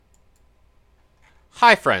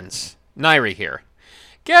Hi friends, Nairi here.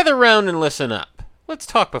 Gather round and listen up. Let's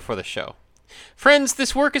talk before the show. Friends,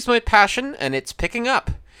 this work is my passion and it's picking up.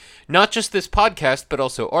 Not just this podcast, but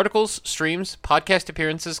also articles, streams, podcast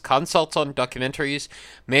appearances, consults on documentaries,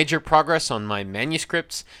 major progress on my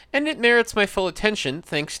manuscripts, and it merits my full attention.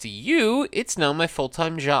 Thanks to you, it's now my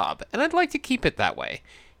full-time job, and I'd like to keep it that way.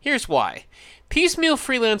 Here's why. Piecemeal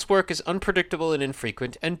freelance work is unpredictable and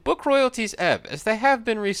infrequent, and book royalties ebb, as they have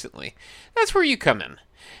been recently. That's where you come in.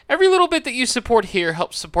 Every little bit that you support here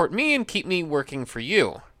helps support me and keep me working for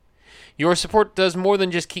you. Your support does more than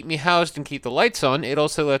just keep me housed and keep the lights on. It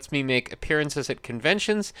also lets me make appearances at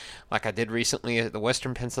conventions, like I did recently at the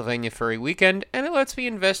Western Pennsylvania Furry Weekend, and it lets me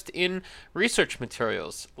invest in research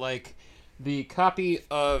materials, like the copy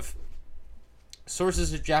of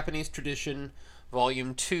Sources of Japanese Tradition,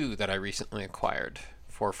 Volume 2 that I recently acquired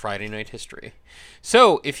for Friday Night History.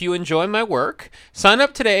 So, if you enjoy my work, sign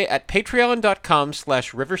up today at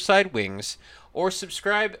patreon.com/riversidewings or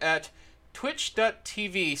subscribe at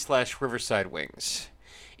twitch.tv/riversidewings.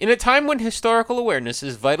 In a time when historical awareness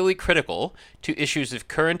is vitally critical to issues of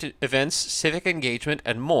current events, civic engagement,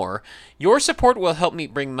 and more, your support will help me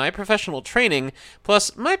bring my professional training,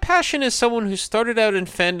 plus my passion as someone who started out in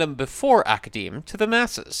fandom before academe, to the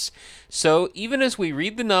masses. So, even as we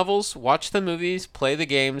read the novels, watch the movies, play the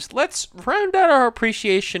games, let's round out our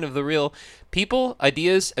appreciation of the real people,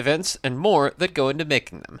 ideas, events, and more that go into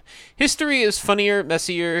making them. History is funnier,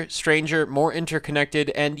 messier, stranger, more interconnected,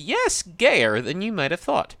 and yes, gayer than you might have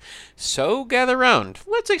thought. So gather round.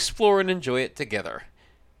 Let's explore and enjoy it together.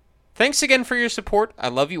 Thanks again for your support. I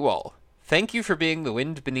love you all. Thank you for being the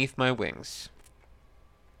wind beneath my wings.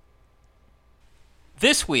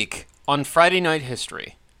 This week on Friday Night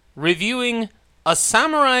History, reviewing A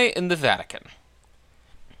Samurai in the Vatican.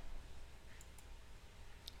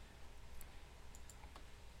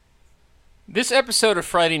 This episode of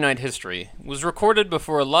Friday Night History was recorded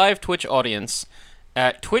before a live Twitch audience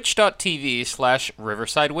at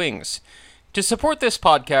twitch.tv/riversidewings. To support this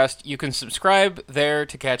podcast, you can subscribe there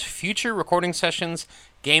to catch future recording sessions,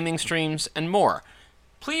 gaming streams, and more.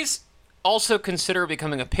 Please also consider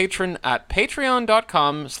becoming a patron at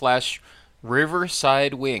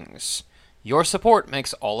patreon.com/riversidewings. Your support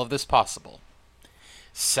makes all of this possible.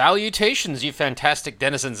 Salutations, you fantastic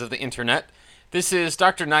denizens of the internet. This is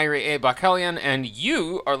Dr. Nairi A. Bakalian, and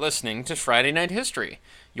you are listening to Friday Night History,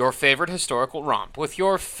 your favorite historical romp with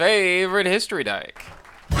your favorite history dyke.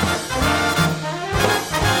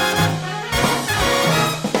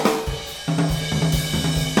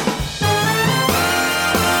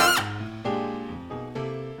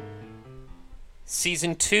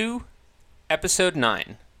 Season 2, Episode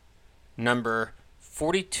 9, Number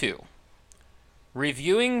 42,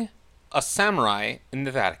 Reviewing A Samurai in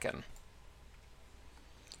the Vatican.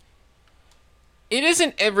 It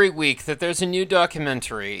isn't every week that there's a new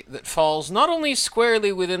documentary that falls not only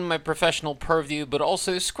squarely within my professional purview, but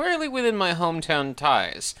also squarely within my hometown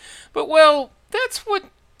ties. But, well, that's what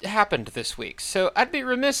happened this week, so I'd be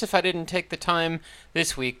remiss if I didn't take the time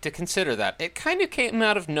this week to consider that. It kind of came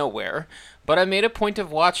out of nowhere, but I made a point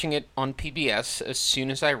of watching it on PBS as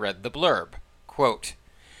soon as I read the blurb. Quote,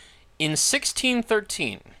 in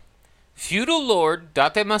 1613, feudal lord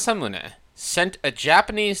Date Masamune sent a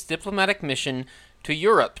Japanese diplomatic mission to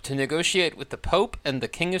Europe to negotiate with the Pope and the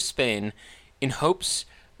King of Spain in hopes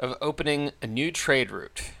of opening a new trade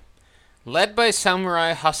route. Led by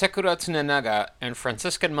samurai Hasekura Tsunenaga and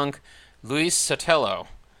Franciscan monk Luis Sotelo,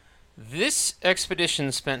 this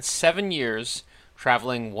expedition spent 7 years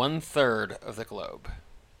traveling 1/3 of the globe.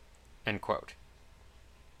 End quote.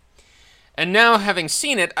 And now, having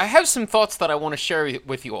seen it, I have some thoughts that I want to share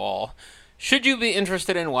with you all, should you be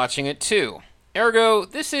interested in watching it too. Ergo,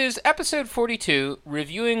 this is episode 42,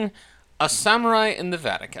 reviewing A Samurai in the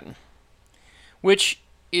Vatican, which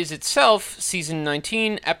is itself season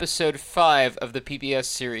 19, episode 5 of the PBS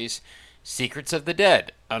series Secrets of the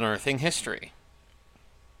Dead, Unearthing History.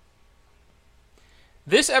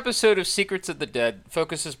 This episode of Secrets of the Dead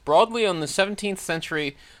focuses broadly on the 17th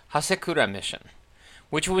century Hasekura mission,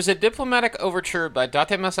 which was a diplomatic overture by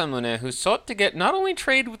Date Masamune who sought to get not only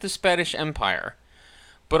trade with the Spanish Empire,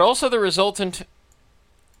 but also the resultant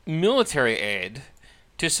military aid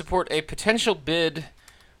to support a potential bid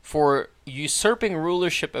for usurping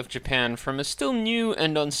rulership of Japan from a still new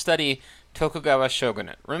and unsteady Tokugawa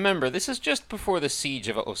shogunate. Remember, this is just before the siege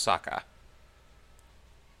of Osaka.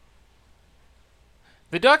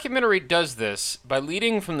 The documentary does this by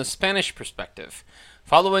leading from the Spanish perspective,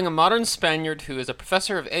 following a modern Spaniard who is a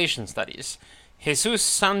professor of Asian studies, Jesus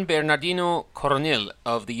San Bernardino Coronil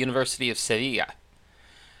of the University of Sevilla.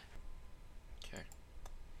 Okay.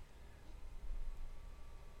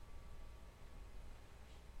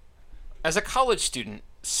 As a college student,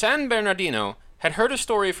 San Bernardino had heard a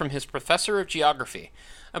story from his professor of geography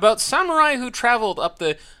about samurai who traveled up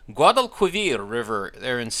the Guadalquivir River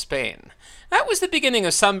there in Spain. That was the beginning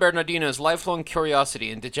of San Bernardino's lifelong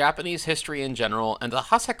curiosity into Japanese history in general and the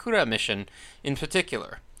Hasekura mission in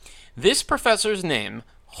particular. This professor's name,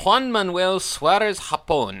 Juan Manuel Suarez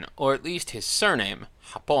Japon, or at least his surname,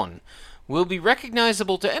 Japon, will be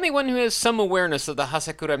recognizable to anyone who has some awareness of the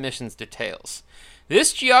Hasekura mission's details.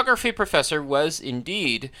 This geography professor was,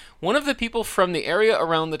 indeed, one of the people from the area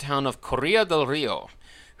around the town of Correa del Rio,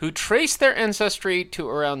 who traced their ancestry to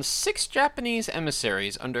around 6 Japanese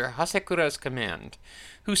emissaries under Hasekura's command,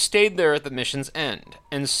 who stayed there at the mission's end,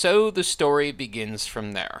 and so the story begins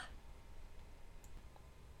from there.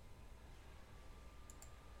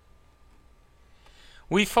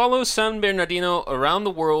 We follow San Bernardino around the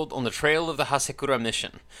world on the trail of the Hasekura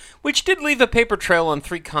mission, which did leave a paper trail on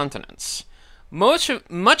 3 continents, much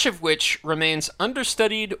of which remains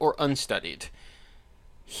understudied or unstudied.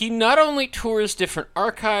 He not only tours different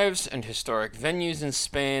archives and historic venues in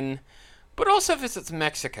Spain, but also visits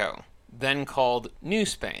Mexico, then called New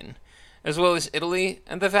Spain, as well as Italy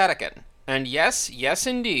and the Vatican. And yes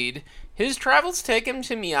indeed, his travels take him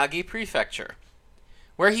to Miyagi Prefecture,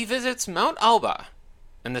 where he visits Mount Alba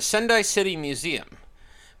and the Sendai City Museum,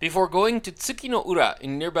 before going to Tsuki-no-ura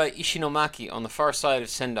in nearby Ishinomaki on the far side of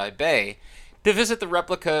Sendai Bay to visit the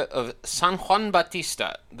replica of San Juan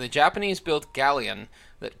Bautista, the Japanese-built galleon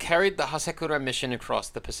that carried the Hasekura mission across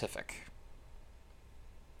the Pacific.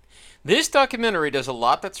 This documentary does a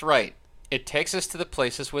lot that's right. It takes us to the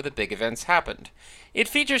places where the big events happened. It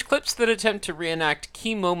features clips that attempt to reenact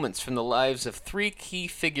key moments from the lives of 3 key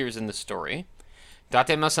figures in the story, Date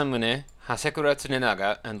Masamune, Hasekura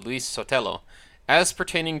Tsunenaga, and Luis Sotelo, as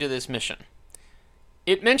pertaining to this mission.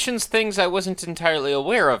 It mentions things I wasn't entirely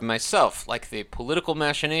aware of myself, like the political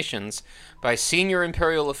machinations by senior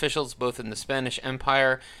imperial officials both in the Spanish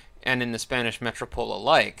Empire and in the Spanish metropole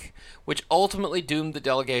alike, which ultimately doomed the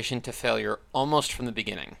delegation to failure almost from the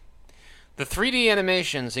beginning. The 3D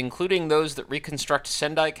animations, including those that reconstruct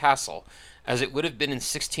Sendai Castle, as it would have been in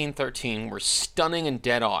 1613, were stunning and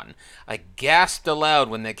dead on. I gasped aloud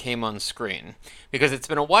when they came on screen, because it's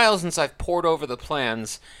been a while since I've pored over the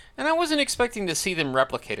plans, and I wasn't expecting to see them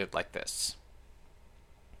replicated like this.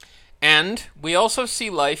 And we also see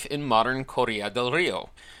life in modern Correa del Rio,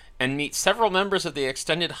 and meet several members of the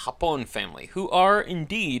extended Japon family, who are,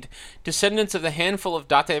 indeed, descendants of the handful of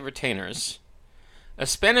Date retainers. A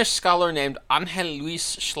Spanish scholar named Angel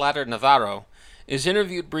Luis Schlatter Navarro is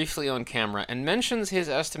interviewed briefly on camera and mentions his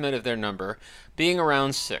estimate of their number being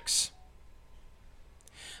around 6.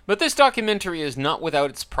 But this documentary is not without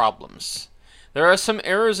its problems. There are some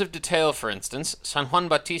errors of detail. For instance, San Juan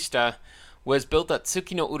Bautista was built at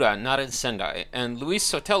Tsuki-no-ura, not in Sendai, and Luis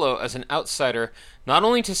Sotelo, as an outsider, not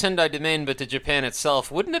only to Sendai Domain but to Japan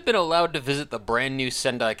itself, wouldn't have been allowed to visit the brand new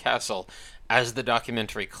Sendai Castle, as the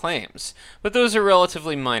documentary claims. But those are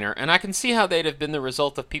relatively minor, and I can see how they'd have been the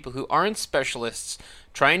result of people who aren't specialists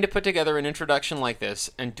trying to put together an introduction like this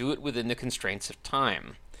and do it within the constraints of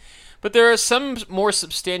time. But there are some more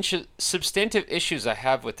substantive issues I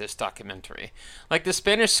have with this documentary, like the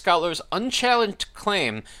Spanish scholar's unchallenged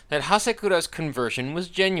claim that Hasekura's conversion was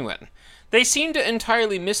genuine. They seem to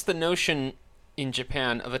entirely miss the notion in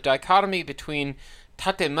Japan of a dichotomy between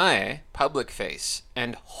tatemae, public face,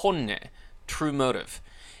 and honne, true motive.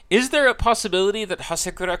 Is there a possibility that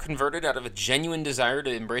Hasekura converted out of a genuine desire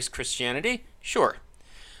to embrace Christianity? Sure.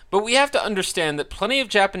 But we have to understand that plenty of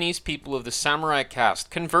Japanese people of the samurai caste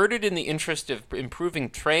converted in the interest of improving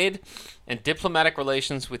trade and diplomatic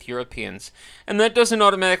relations with Europeans, and that doesn't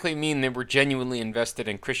automatically mean they were genuinely invested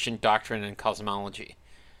in Christian doctrine and cosmology.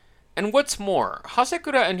 And what's more,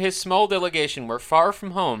 Hasekura and his small delegation were far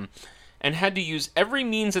from home and had to use every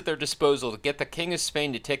means at their disposal to get the King of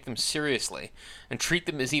Spain to take them seriously and treat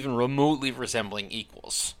them as even remotely resembling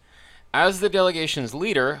equals. As the delegation's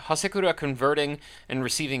leader, Hasekura converting and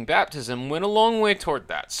receiving baptism went a long way toward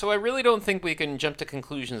that, so I really don't think we can jump to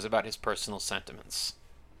conclusions about his personal sentiments.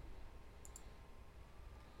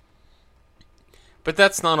 But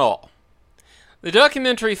that's not all. The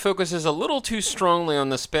documentary focuses a little too strongly on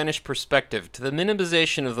the Spanish perspective to the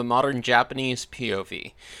minimization of the modern Japanese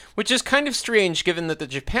POV, which is kind of strange given that the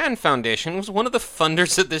Japan Foundation was one of the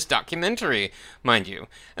funders of this documentary, mind you,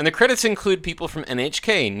 and the credits include people from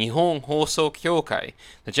NHK, Nihon Hoso Kyokai,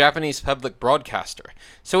 the Japanese public broadcaster,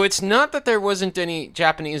 so it's not that there wasn't any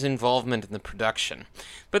Japanese involvement in the production.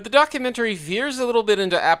 But the documentary veers a little bit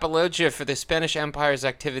into apologia for the Spanish Empire's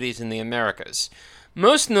activities in the Americas.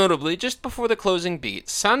 Most notably, just before the closing beat,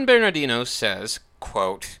 San Bernardino says,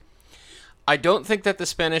 quote, I don't think that the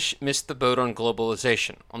Spanish missed the boat on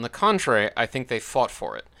globalization. On the contrary, I think they fought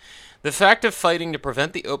for it. The fact of fighting to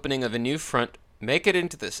prevent the opening of a new front, make it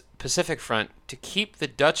into the Pacific front, to keep the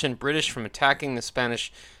Dutch and British from attacking the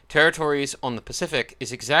Spanish territories on the Pacific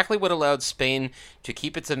is exactly what allowed Spain to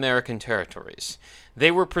keep its American territories.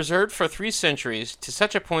 They were preserved for 3 centuries to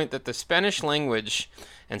such a point that the Spanish language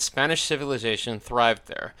and Spanish civilization thrived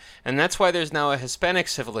there. And that's why there's now a Hispanic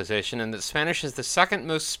civilization, and that Spanish is the second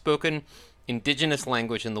most spoken indigenous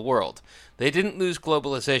language in the world. They didn't lose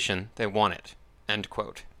globalization, they won it. End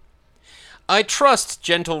quote. I trust,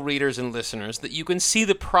 gentle readers and listeners, that you can see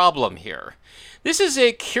the problem here. This is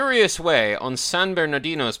a curious way, on San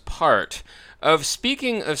Bernardino's part, of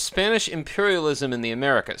speaking of Spanish imperialism in the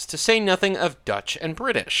Americas, to say nothing of Dutch and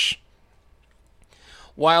British.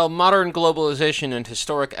 While modern globalization and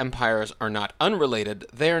historic empires are not unrelated,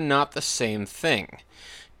 they are not the same thing.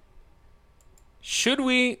 Should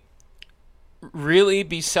we really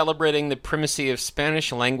be celebrating the primacy of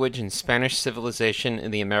Spanish language and Spanish civilization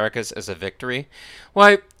in the Americas as a victory?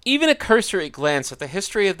 Why, even a cursory glance at the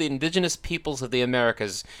history of the indigenous peoples of the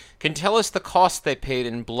Americas can tell us the cost they paid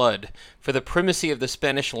in blood for the primacy of the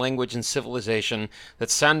Spanish language and civilization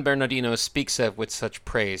that San Bernardino speaks of with such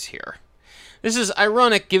praise here. This is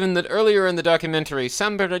ironic given that earlier in the documentary,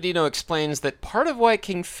 San Bernardino explains that part of why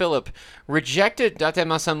King Philip rejected Date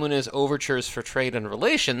Masamune's overtures for trade and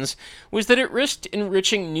relations was that it risked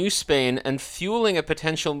enriching New Spain and fueling a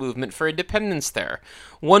potential movement for independence there.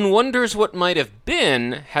 One wonders what might have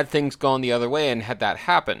been had things gone the other way and had that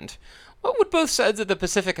happened. What would both sides of the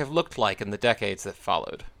Pacific have looked like in the decades that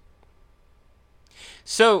followed?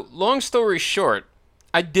 So, long story short,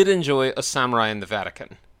 I did enjoy A Samurai in the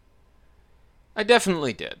Vatican. I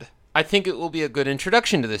definitely did. I think it will be a good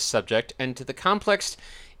introduction to this subject and to the complex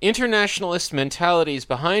internationalist mentalities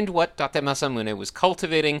behind what Date Masamune was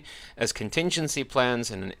cultivating as contingency plans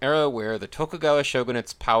in an era where the Tokugawa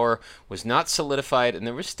shogunate's power was not solidified and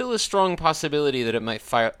there was still a strong possibility that it might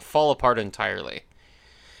fall apart entirely.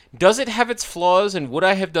 Does it have its flaws, and would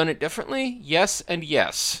I have done it differently? Yes and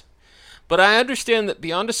yes. But I understand that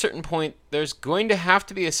beyond a certain point, there's going to have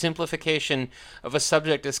to be a simplification of a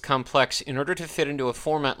subject as complex in order to fit into a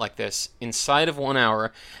format like this inside of 1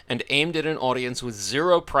 hour and aimed at an audience with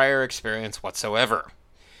 0 prior experience whatsoever.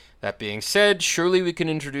 That being said, surely we can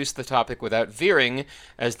introduce the topic without veering,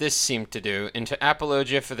 as this seemed to do, into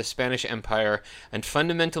apologia for the Spanish Empire and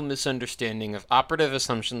fundamental misunderstanding of operative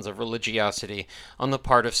assumptions of religiosity on the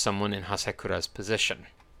part of someone in Hasekura's position.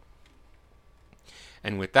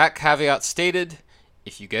 And with that caveat stated,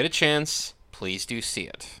 if you get a chance, please do see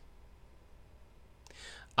it.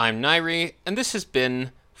 I'm Nairi, and this has been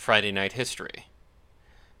Friday Night History.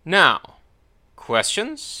 Now,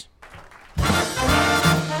 questions?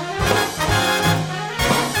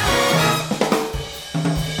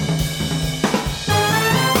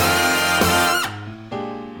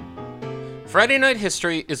 Friday Night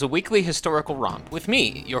History is a weekly historical romp with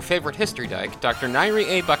me, your favorite history dyke, Dr. Nairi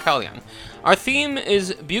A. Bakalian. Our theme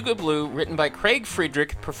is Bugle Blue, written by Craig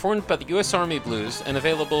Friedrich, performed by the U.S. Army Blues, and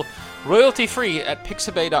available royalty-free at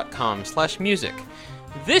pixabay.com/music.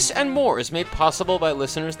 This and more is made possible by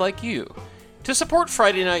listeners like you. To support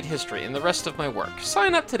Friday Night History and the rest of my work,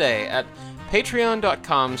 sign up today at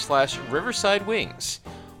patreon.com/riversidewings,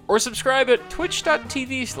 or subscribe at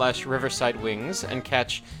twitch.tv/riversidewings and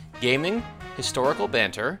catch gaming, historical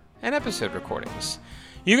banter, and episode recordings.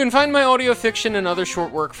 You can find my audio fiction and other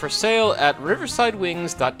short work for sale at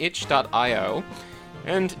riversidewings.itch.io,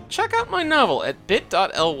 and check out my novel at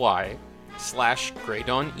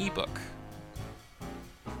bit.ly/graydonebook.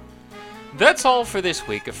 That's all for this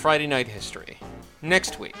week of Friday Night History.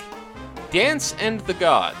 Next week, Dance and the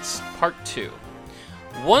Gods, Part 2.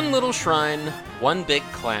 One little shrine, one big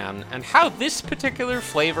clan, and how this particular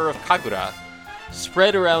flavor of Kagura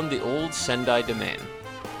spread around the old Sendai domain.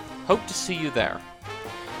 Hope to see you there.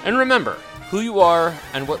 And remember, who you are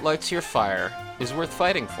and what lights your fire is worth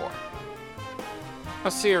fighting for.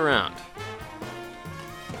 I'll see you around.